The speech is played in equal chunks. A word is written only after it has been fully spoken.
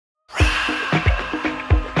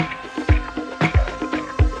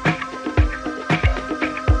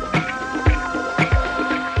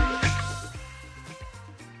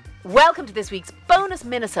Welcome to this week's bonus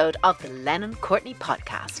minisode of the Lennon Courtney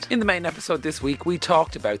podcast. In the main episode this week, we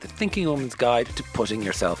talked about the Thinking Woman's Guide to Putting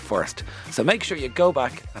Yourself First. So make sure you go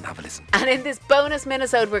back and have a listen. And in this bonus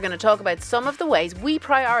minisode, we're going to talk about some of the ways we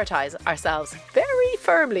prioritise ourselves very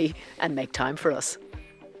firmly and make time for us.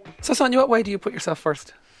 So Sonia, what way do you put yourself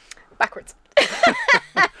first? Backwards. Do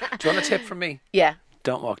you want a tip from me? Yeah.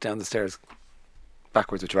 Don't walk down the stairs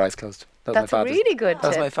backwards with your eyes closed. That's a really good tip. That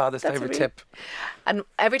was my father's favourite tip. And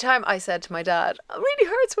every time I said to my dad, it really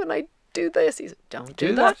hurts when I do this. He said, don't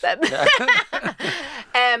do that then.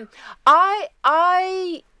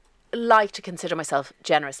 I like to consider myself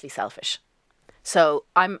generously selfish. So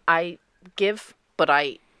I give, but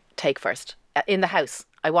I take first. In the house,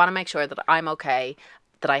 I want to make sure that I'm okay,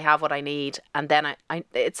 that I have what I need. And then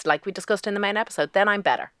it's like we discussed in the main episode, then I'm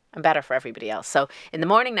better. I'm better for everybody else. So in the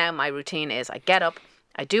morning now, my routine is I get up,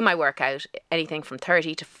 I do my workout, anything from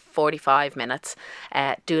 30 to 45 minutes,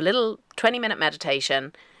 do a little 20-minute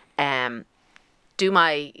meditation, do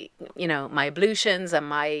my, my ablutions and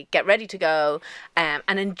my get ready to go, and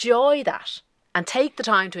enjoy that and take the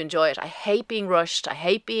time to enjoy it. I hate being rushed. I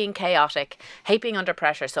hate being chaotic, hate being under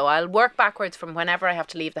pressure. So I'll work backwards from whenever I have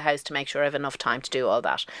to leave the house to make sure I have enough time to do all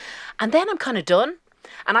that. And then I'm kind of done.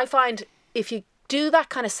 And I find if you do that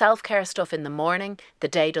kind of self-care stuff in the morning, the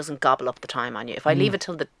day doesn't gobble up the time on you. If I leave it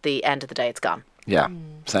till the end of the day, it's gone. Yeah,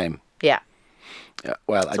 same. Yeah.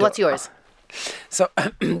 Well, so what's yours? So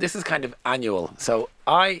this is kind of annual. So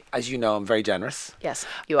I, as you know, I'm very generous. Yes,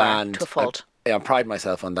 you are, to a fault. I pride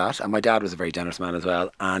myself on that. And my dad was a very generous man as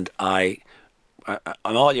well. And I'm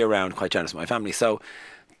all year round quite generous with my family. So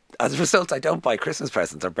as a result, I don't buy Christmas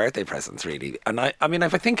presents or birthday presents, really. And I mean,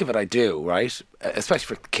 if I think of it, I do, right?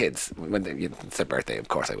 Especially for kids. When it's their birthday, of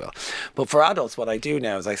course I will. But for adults, what I do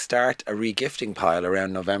now is I start a re-gifting pile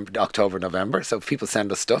around October, November. So people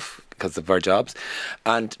send us stuff because of our jobs.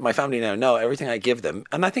 And my family now know everything I give them.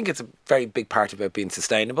 And I think it's a very big part about being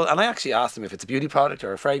sustainable. And I actually ask them if it's a beauty product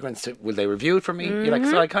or a fragrance, will they review it for me?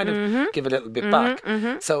 So I kind of give a little bit back.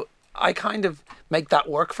 So I kind of make that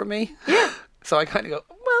work for me. Yeah. So I kind of go,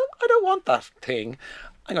 well, I don't want that thing.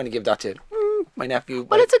 I'm going to give that to my nephew.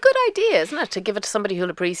 Well, it's a good idea, isn't it? To give it to somebody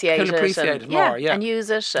who'll appreciate it. It more, yeah. And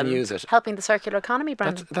use it. And use it. Helping the circular economy,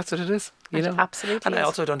 Brandon. That's what it is, you know. Absolutely. And I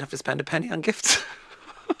also don't have to spend a penny on gifts.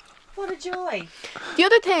 What a joy. The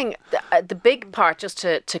other thing, the big part, just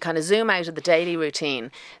to kind of zoom out of the daily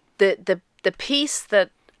routine, the piece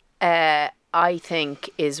that I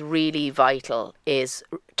think is really vital is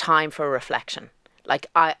time for reflection. Like,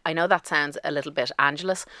 I know that sounds a little bit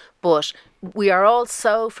Angelus, but we are all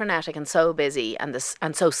so frenetic and so busy and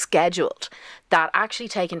so scheduled that actually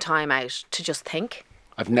taking time out to just think.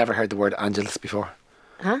 I've never heard the word Angelus before.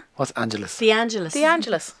 Huh? What's Angelus? The Angelus. The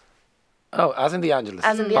Angelus. Oh, as in the Angelus.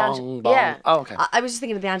 As in the Angelus. Yeah. Oh, okay. I was just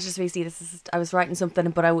thinking of the Angelus VC. I was writing something,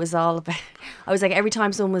 but I was like, every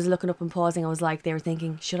time someone was looking up and pausing, I was like, they were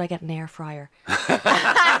thinking, should I get an air fryer? Because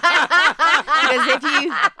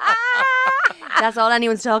that's all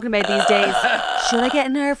anyone's talking about these days. Should I get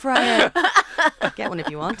an air fryer? Get one if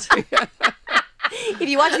you want. If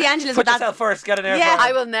you watch the Angelus, put yourself first. Get an air fryer.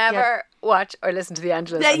 I will never watch or listen to the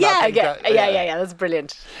Angelus. Yeah. That's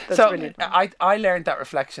brilliant. Brilliant. I learned that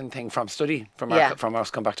reflection thing from study, from us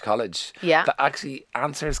come back to college. Yeah. That actually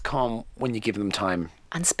answers come when you give them time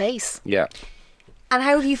and space. Yeah. And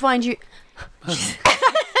how have you found your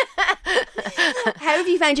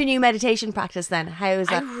new meditation practice then? How is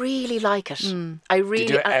that? I really like it. I really.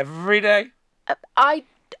 Do you do it every day?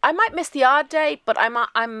 I might miss the odd day, but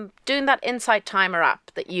I'm doing that Insight Timer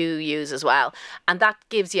app that you use as well, and that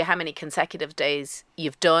gives you how many consecutive days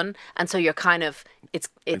you've done, and so you're kind of it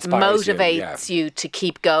motivates you to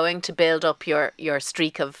keep going, to build up your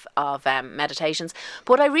streak of meditations.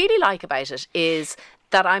 But what I really like about it is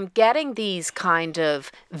that I'm getting these kind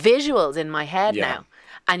of visuals in my head now,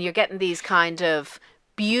 and you're getting these kind of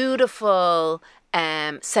beautiful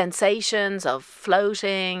sensations of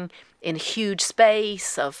floating in huge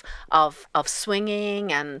space, of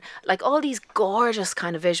swinging, and like all these gorgeous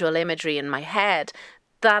kind of visual imagery in my head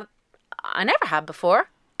that I never had before.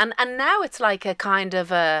 And now it's like a kind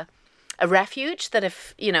of a refuge that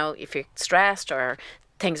if you're stressed or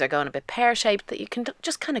things are going a bit pear-shaped, that you can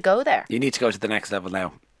just kind of go there. You need to go to the next level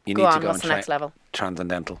now. You need to go what's the next level?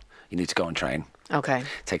 Transcendental. You need to go and train. Okay.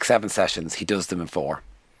 Take 7 sessions. He does them in 4.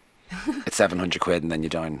 It's 700 quid, and then you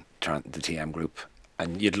join the TM group,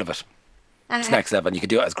 and you'd love it. It's next level, and you could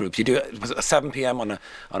do it as groups. You do it at 7 p.m. on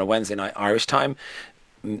a Wednesday night Irish time.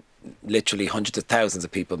 Literally hundreds of thousands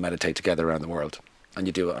of people meditate together around the world. and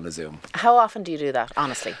you do it on a Zoom. How often do you do that,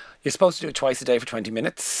 honestly? You're supposed to do it twice a day for 20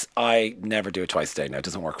 minutes. I never do it twice a day now. It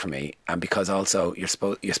doesn't work for me. And because also you're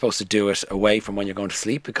supposed to do it away from when you're going to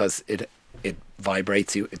sleep, because it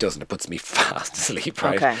vibrates you. It doesn't. It puts me fast asleep,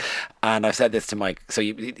 right? Okay. And I've said this to Mike. So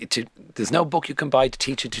there's no book you can buy to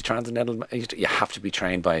teach you to transcendental. You have to be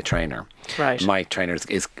trained by a trainer. Right. My trainer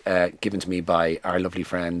is given to me by our lovely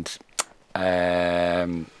friend.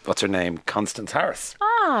 What's her name? Constance Harris.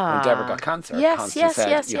 When Deborah got cancer, Yes, Constance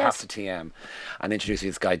said you have to TM, and introduced me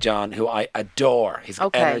to this guy John, who I adore. His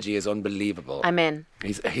energy is unbelievable. I'm in.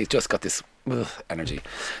 He's just got this energy.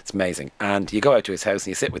 It's amazing. And you go out to his house and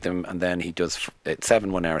you sit with him, and then he does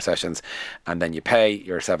 7 1-hour sessions, and then you pay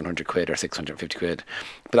your 700 quid or 650 quid.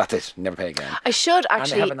 But that's it. Never pay again. I should And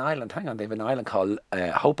actually. they have an island. Hang on, they have an island called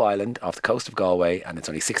Hope Island off the coast of Galway, and it's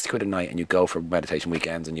only 60 quid a night, and you go for meditation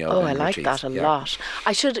weekends and yoga. Oh, and I like retreats. that a Yeah. lot.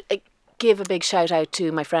 I should give a big shout out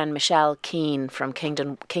to my friend Michelle Keane from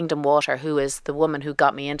Kingdom Water, who is the woman who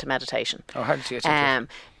got me into meditation. Oh, how did you get into it?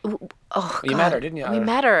 You God. met her, didn't you? We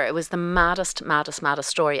met her. It was the maddest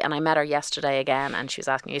story. And I met her yesterday again, and she was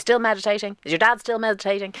asking, "Are you still meditating? Is your dad still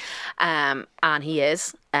meditating?" And he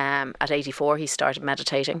is. At 84, he started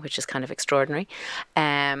meditating, which is kind of extraordinary.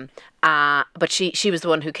 But she was the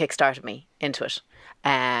one who kickstarted me into it.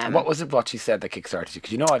 And what was it what she said that kickstarted you?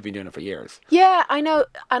 Because you know I've been doing it for years. Yeah, I know.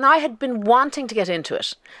 And I had been wanting to get into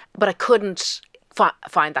it, but I couldn't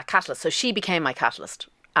find that catalyst. So she became my catalyst.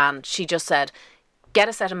 And she just said, get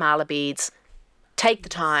a set of mala beads, take the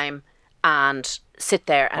time and sit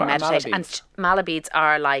there and What are meditate. mala beads? And mala beads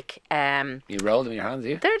are like... You roll them in your hands, do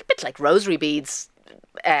you? they're a bit like rosary beads.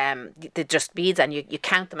 They're just beads, and you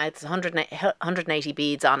count them out. There's 180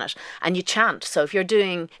 beads on it, and you chant. So if you're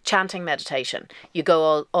doing chanting meditation, you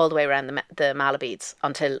go all the way around the mala beads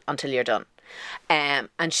until you're done. And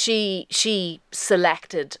she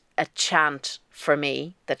selected a chant for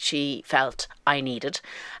me that she felt I needed,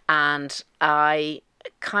 and I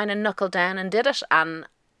kind of knuckled down and did it, and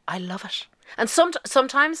I love it. And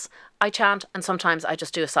sometimes I chant, and sometimes I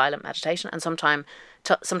just do a silent meditation, and sometimes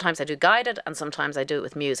I do guided, and sometimes I do it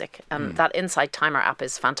with music. And that Insight Timer app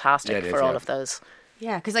is fantastic for all of those.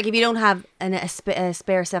 Yeah, because like if you don't have a spare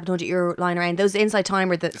 €700 lying around, those Inside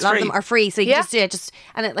Timer, a lot free. of them are free. So you just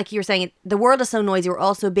and it, like you were saying, the world is so noisy. We're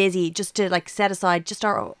all so busy. Just to like set aside, just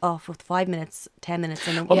start off with 5 minutes, 10 minutes,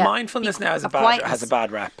 and then Well, mindfulness now has quietness. a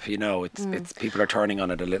bad rap. You know, it's people are turning on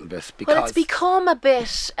it a little bit because Well, it's become a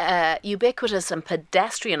bit ubiquitous and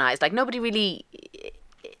pedestrianised. Like nobody really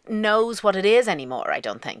knows what it is anymore, I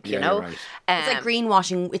don't think, you Yeah, know. you're right. it's like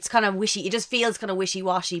greenwashing. It's kind of wishy. It just feels kind of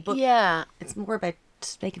wishy-washy. But Yeah. it's more about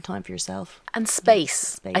just making time for yourself. And space.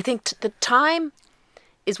 Space. I think the time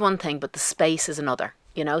is one thing, but the space is another,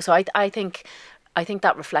 you know. So I think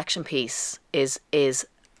that reflection piece is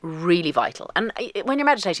really vital. And when you're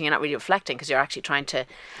meditating, you're not really reflecting because you're actually trying to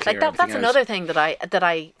Clear like that. That's everything out. another thing that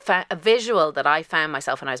I found, a visual that I found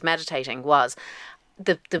myself when I was meditating was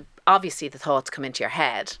the obviously the thoughts come into your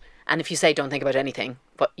head, and if you say don't think about anything,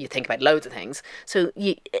 but you think about loads of things. So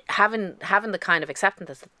you having the kind of acceptance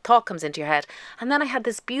that the thought comes into your head, and then I had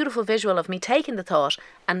this beautiful visual of me taking the thought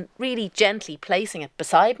and really gently placing it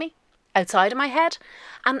beside me, outside of my head,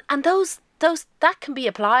 and those that can be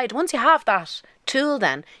applied once you have that tool.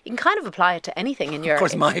 Then you can kind of apply it to anything in your. Of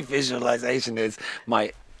course, my visualization is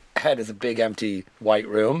my head is a big empty white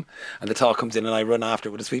room, and the thought comes in, and I run after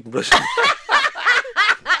it with a sweeping brush.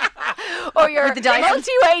 or your the Dyson.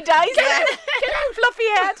 multi-way Dyson. Get out, fluffy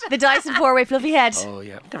head. The Dyson 4-way fluffy head. Oh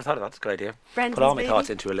yeah, I've never thought of that. That's a good idea. Brandon's Put all my baby. thoughts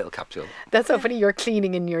into a little capsule That's so funny. You're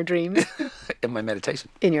cleaning in your dreams. in my meditation.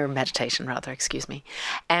 In your meditation, rather. Excuse me.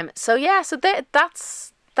 So yeah. So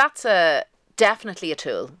that's a definitely a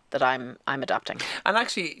tool that I'm adopting. And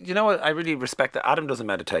actually, you know what? I really respect that Adam doesn't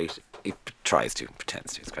meditate. He tries to,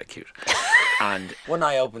 pretends to. It's quite cute. And one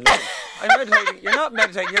eye open. Look, I'm meditating. You're not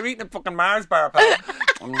meditating. You're eating a fucking Mars bar, pal.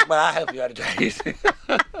 Well, I help you meditate.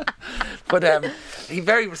 But he's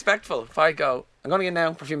very respectful. If I go, I'm going to get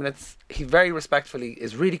now for a few minutes. He very respectfully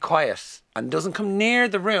is really quiet and doesn't come near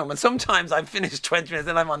the room. And sometimes I'm finished 20 minutes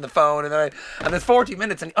and I'm on the phone and there's 40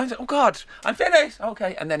 minutes and I'm like, oh God, I'm finished.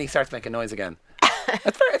 Okay. And then he starts making noise again.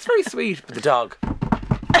 It's very sweet. But the dog.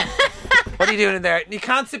 What are you doing in there? You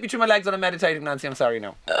can't sit between my legs when I'm meditating, Nancy. I'm sorry,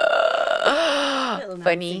 no.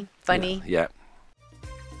 Funny. Yeah.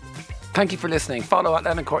 Thank you for listening. Follow at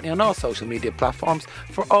Len and Courtney on all social media platforms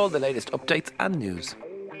for all the latest updates and news.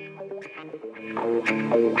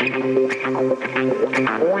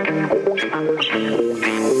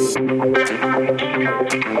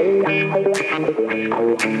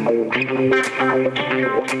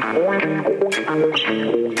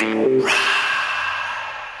 Rah!